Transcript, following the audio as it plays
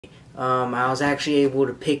I was actually able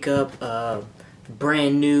to pick up a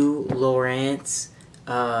brand new Lowrance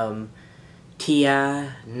TI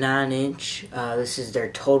 9-inch. This is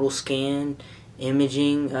their total scan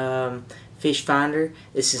imaging fish finder.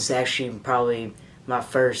 This is actually probably my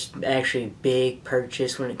first actually big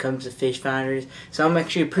purchase when it comes to fish finders. So I'm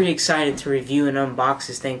actually pretty excited to review and unbox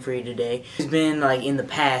this thing for you today. It's been like in the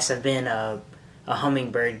past I've been a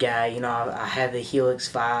hummingbird guy. You know, I have the Helix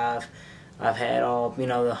 5. I've had all, you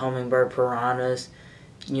know, the hummingbird piranhas,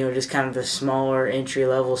 you know, just kind of the smaller entry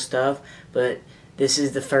level stuff. But this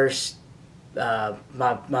is the first,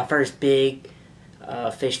 my first big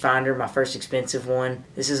fish finder, my first expensive one.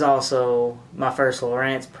 This is also my first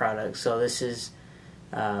Lowrance product, so this is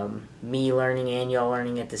me learning and y'all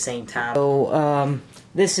learning at the same time. So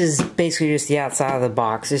this is basically just the outside of the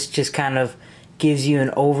box. This just kind of gives you an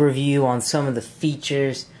overview on some of the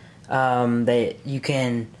features that you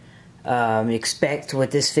can expect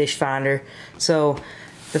with this fish finder. So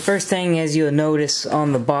the first thing, as you'll notice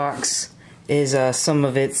on the box, is some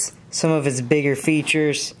of its bigger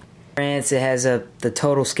features. It has the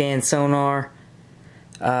total scan sonar,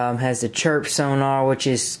 has the chirp sonar, which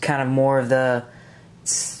is kind of more of the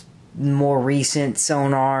more recent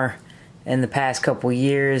sonar in the past couple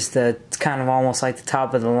years. It's kind of almost like the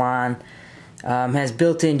top of the line. Has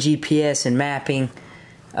built-in GPS and mapping,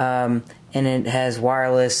 and it has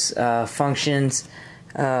wireless functions.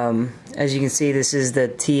 As you can see, this is the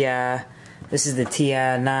TI. This is the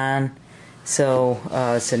TI 9. So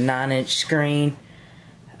it's a 9-inch screen.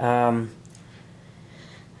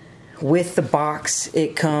 With the box,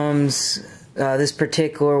 it comes. This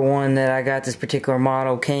particular one that I got, this particular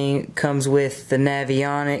model, comes with the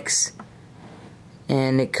Navionics,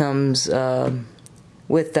 and it comes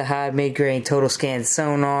with the high, mid-grade total scan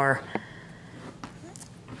sonar.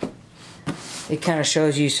 It kind of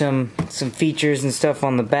shows you some features and stuff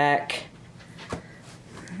on the back.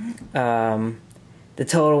 The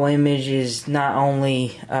total image is not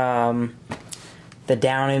only the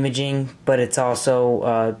down imaging, but it's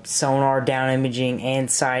also sonar down imaging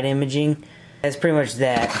and side imaging. That's pretty much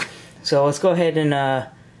that. So let's go ahead and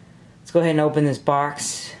open this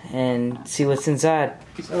box and see what's inside.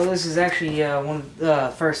 So this is actually one of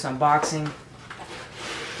the first unboxing.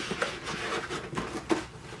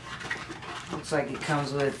 Looks like it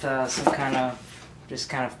comes with some kind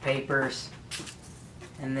of papers,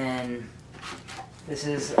 and then this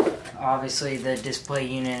is obviously the display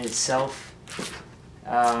unit itself.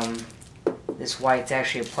 This white's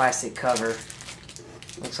actually a plastic cover.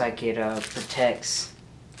 Looks like it protects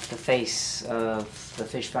the face of the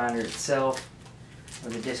fish finder itself,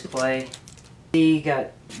 or the display. You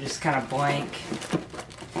got just kind of blank,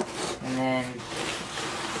 and then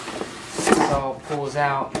this all pulls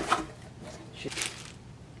out.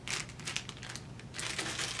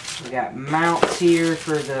 We got mounts here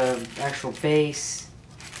for the actual base,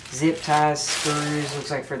 zip ties, screws,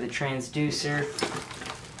 looks like for the transducer.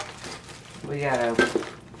 We got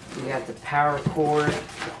the power cord,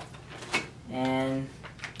 and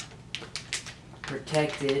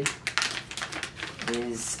protected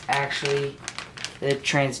is actually the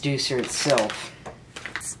transducer itself.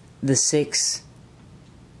 The 6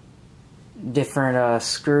 different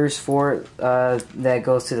screws for it that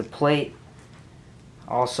goes to the plate.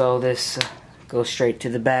 Also, this goes straight to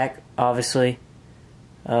the back, obviously,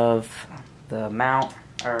 of the mount,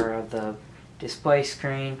 or of the display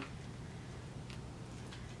screen.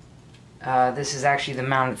 This is actually the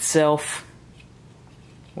mount itself,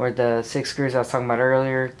 where the 6 screws I was talking about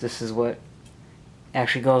earlier. This is what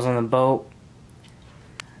actually goes on the boat.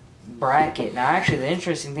 Bracket. Now, actually, the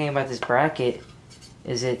interesting thing about this bracket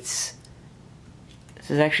is this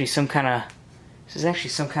is actually some kind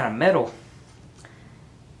of metal.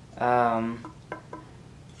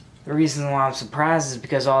 The reason why I'm surprised is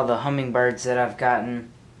because all the hummingbirds that I've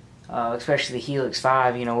gotten, especially the Helix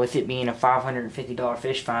 5, you know, with it being a $550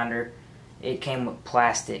 fish finder, it came with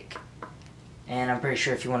plastic. And I'm pretty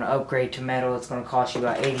sure if you want to upgrade to metal, it's going to cost you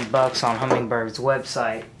about 80 bucks on Hummingbird's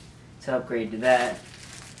website to upgrade to that.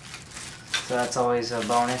 So that's always a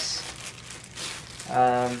bonus.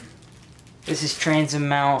 This is transom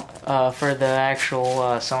mount for the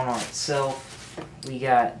actual sonar itself. We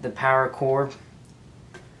got the power cord.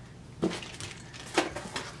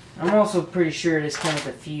 I'm also pretty sure this came with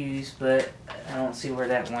a fuse, but I don't see where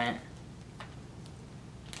that went.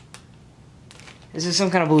 This is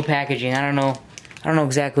some kind of blue packaging. I don't know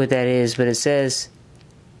exactly what that is, but it says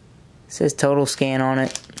total scan on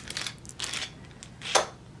it.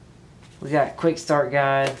 We got quick start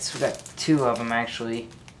guides. We got 2 of them actually.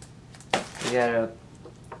 We got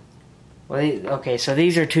okay, so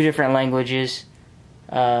these are 2 different languages.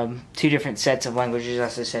 two different sets of languages, I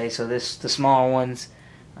should say. So the small ones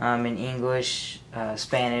in English,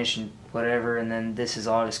 Spanish, and whatever, and then this is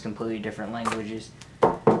all just completely different languages.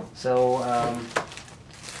 So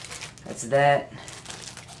that's that.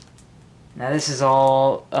 Now this is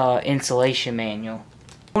all installation manual.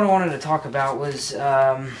 What I wanted to talk about was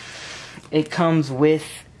it comes with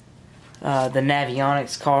the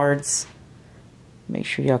Navionics cards. Make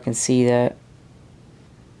sure y'all can see that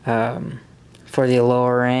for the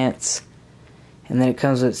Lowrance. And then it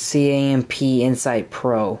comes with CAMP Insight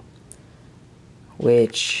Pro,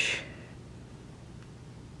 which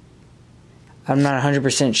I'm not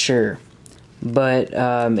 100% sure, but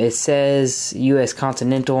it says U.S.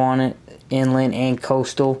 Continental on it, inland and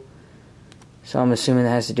coastal. So I'm assuming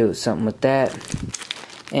that has to do with something with that.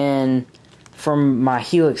 And from my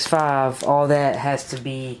Helix 5, all that has to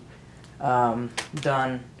be done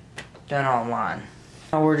online.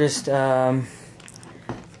 Now we're just going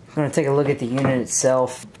to take a look at the unit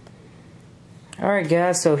itself. Alright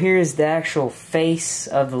guys, so here's the actual face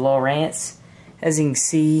of the Lowrance. As you can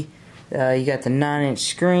see, you got the 9-inch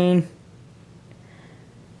screen.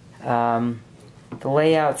 The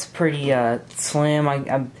layout's pretty slim.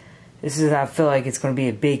 I feel like it's going to be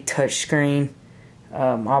a big touch screen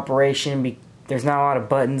operation. There's not a lot of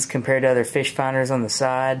buttons compared to other fish finders on the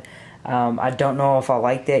side. I don't know if I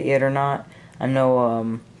like that yet or not. I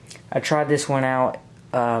know I tried this one out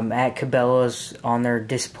at Cabela's on their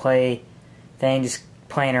display thing, just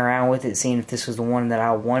playing around with it, seeing if this was the one that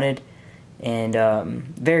I wanted. And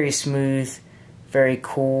very smooth, very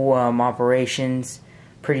cool operations,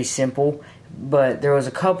 pretty simple. But there was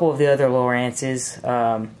a couple of the other Lowrances,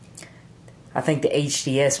 I think the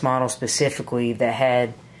HDS model specifically, that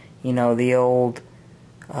had, you know, the old,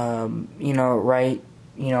 you know, right,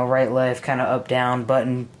 left, kind of up, down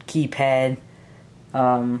button keypad.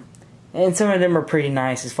 And some of them are pretty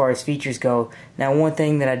nice as far as features go. Now, one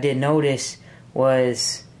thing that I did notice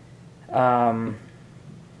was,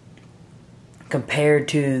 compared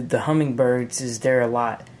to the Hummingbirds, is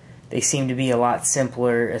they seem to be a lot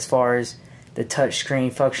simpler as far as the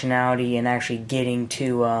touchscreen functionality and actually getting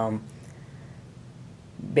to,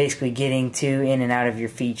 basically getting to in and out of your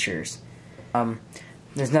features.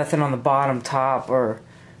 There's nothing on the bottom, top, or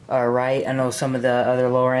right. I know some of the other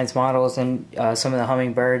Lowrance models and some of the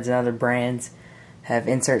Hummingbirds and other brands have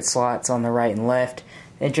insert slots on the right and left.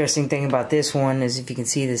 The interesting thing about this one is, if you can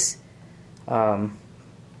see this,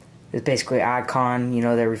 this basically icon, you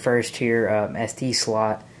know, that refers to your SD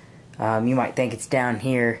slot. You might think it's down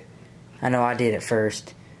here. I know I did at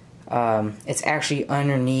first. It's actually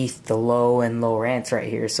underneath the low and Lowrance right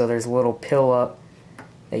here. So there's a little pill up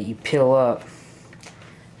that you peel up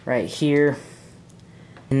right here.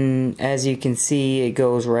 And as you can see, it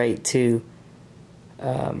goes right to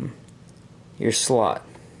your slot.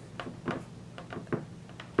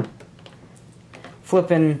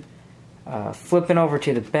 Flipping over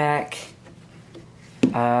to the back,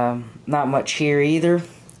 not much here either.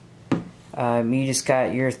 You just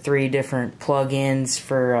got your 3 different plug-ins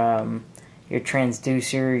for your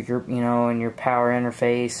transducer, and your power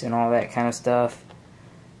interface and all that kind of stuff.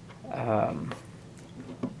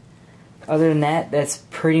 Other than that, that's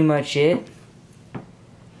pretty much it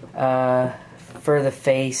for the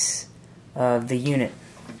face of the unit.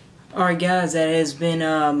 Alright guys, that has been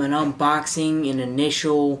an unboxing and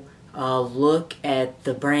initial look at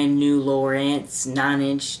the brand new Lowrance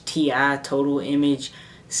 9-inch TI Total Image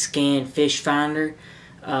Scan Fish Finder.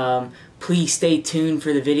 Please stay tuned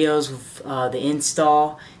for the videos of the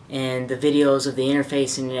install and the videos of the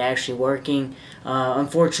interface and it actually working.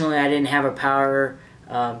 Unfortunately, I didn't have a power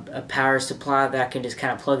supply that I can just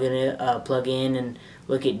kind of plug in and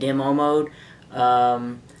look at demo mode.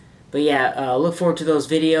 But yeah, look forward to those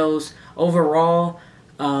videos. Overall,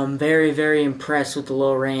 very, very impressed with the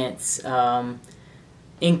Lowrance.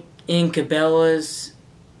 In Cabela's,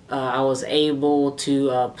 I was able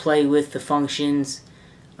to play with the functions,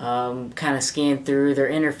 kind of scan through their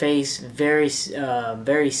interface. Very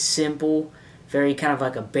simple, very kind of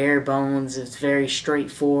like a bare bones. It's very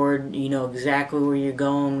straightforward. You know exactly where you're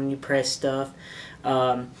going when you press stuff.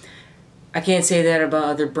 I can't say that about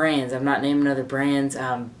other brands. I'm not naming other brands.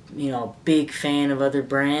 I'm a big fan of other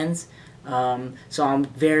brands. So I'm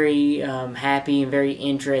very happy and very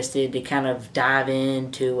interested to kind of dive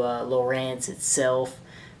into Lowrance itself,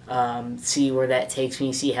 see where that takes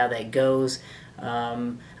me, see how that goes.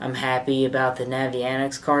 I'm happy about the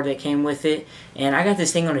Navionics card that came with it, and I got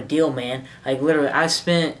this thing on a deal, man. Like literally, I've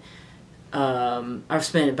spent about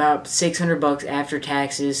 $600 after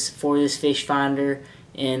taxes for this fish finder,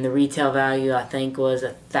 and the retail value I think was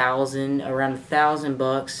around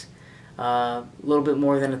 $1,000. a little bit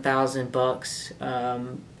more than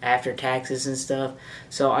 $1,000 after taxes and stuff.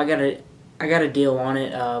 So I got a deal on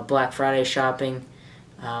it. Black Friday shopping.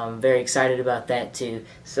 Very excited about that too.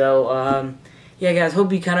 So yeah, guys,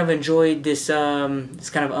 hope you kind of enjoyed this this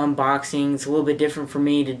kind of unboxing. It's a little bit different for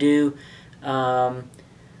me to do,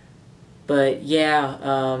 but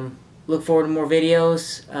yeah, look forward to more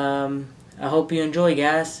videos. I hope you enjoy,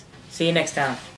 guys. See you next time.